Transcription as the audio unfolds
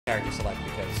character select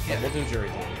because we'll do jury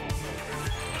duty.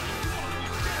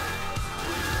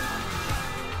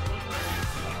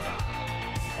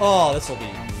 Oh, this will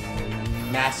be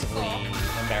massively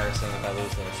embarrassing if I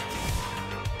lose this.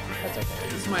 That's okay.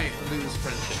 This might lose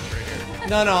friendship right here.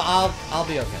 No, I'll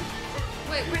be okay.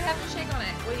 Wait, we have to shake on it.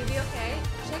 Will you be okay?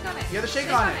 Shake on it. You have to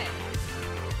shake on it.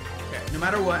 Okay, no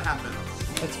matter what happens.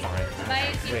 That's fine.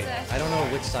 My pizza. Wait, I don't know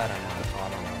which side I'm on. Oh, I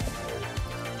don't know.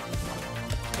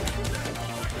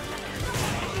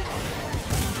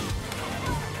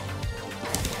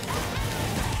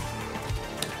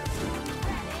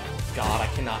 God, I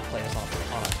cannot play this on a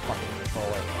fucking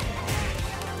controller.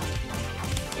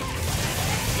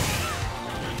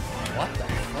 What the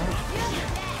fuck?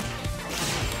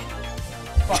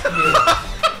 Fuck you.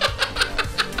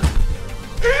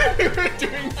 We were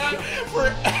doing that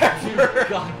forever.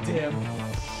 Goddamn.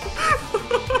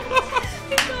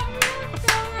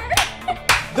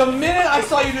 The minute I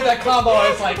saw you do that combo, I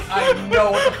was like, I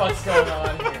know what the fuck's going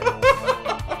on here.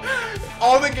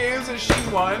 All the games that she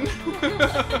won.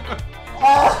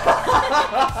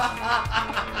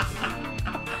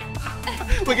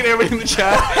 Look at everybody in the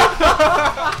chat.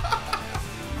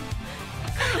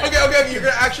 Okay, you're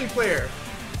gonna actually play her.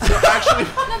 So actually.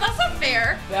 No, that's not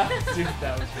fair. Dude,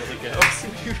 that was really good.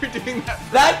 You were doing that.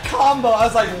 That combo, I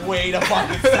was like, wait a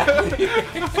fucking second.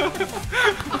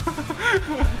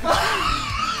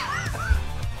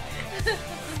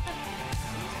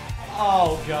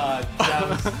 Oh god, that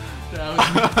was really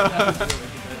good.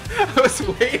 I was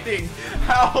waiting.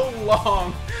 How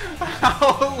long?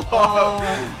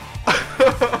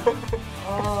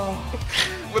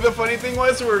 But the funny thing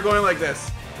was, we were going like this.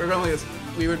 We were going like this.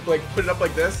 We would like put it up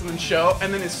like this and then show,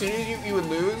 and then as soon as you would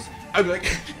lose, I'd be like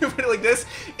put it like this,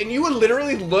 and you would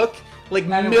literally look like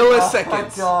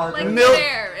milliseconds. Oh, like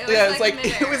midair. It was yeah, like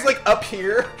it was like up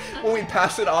here when we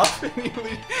pass it off, and you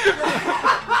would.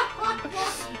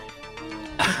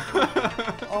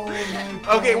 Oh my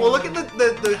god. Okay, well look at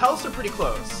the healths are pretty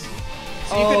close.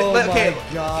 So you could okay.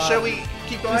 God. Shall we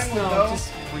keep going?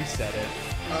 Just reset it.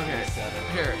 Okay. Reset it.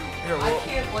 Here. I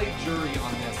can't play jury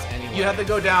on this anyway. You have to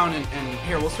go down and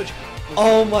here we'll switch.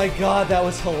 Oh my god, that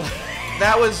was hilarious.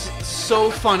 That was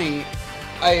so funny.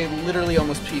 I literally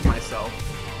almost peed myself.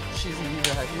 You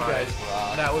guys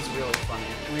rock. That was really funny.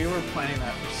 We were planning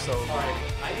that for so long. Alright,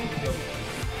 I need to go.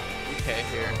 Okay,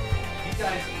 here. You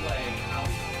guys play.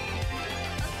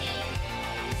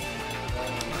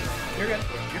 You're good.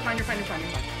 You're fine. You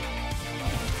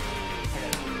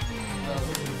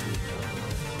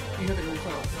have it really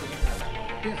slow.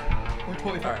 Yeah, we're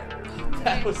totally fine. Alright.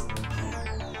 That was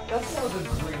the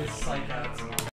greatest psych out.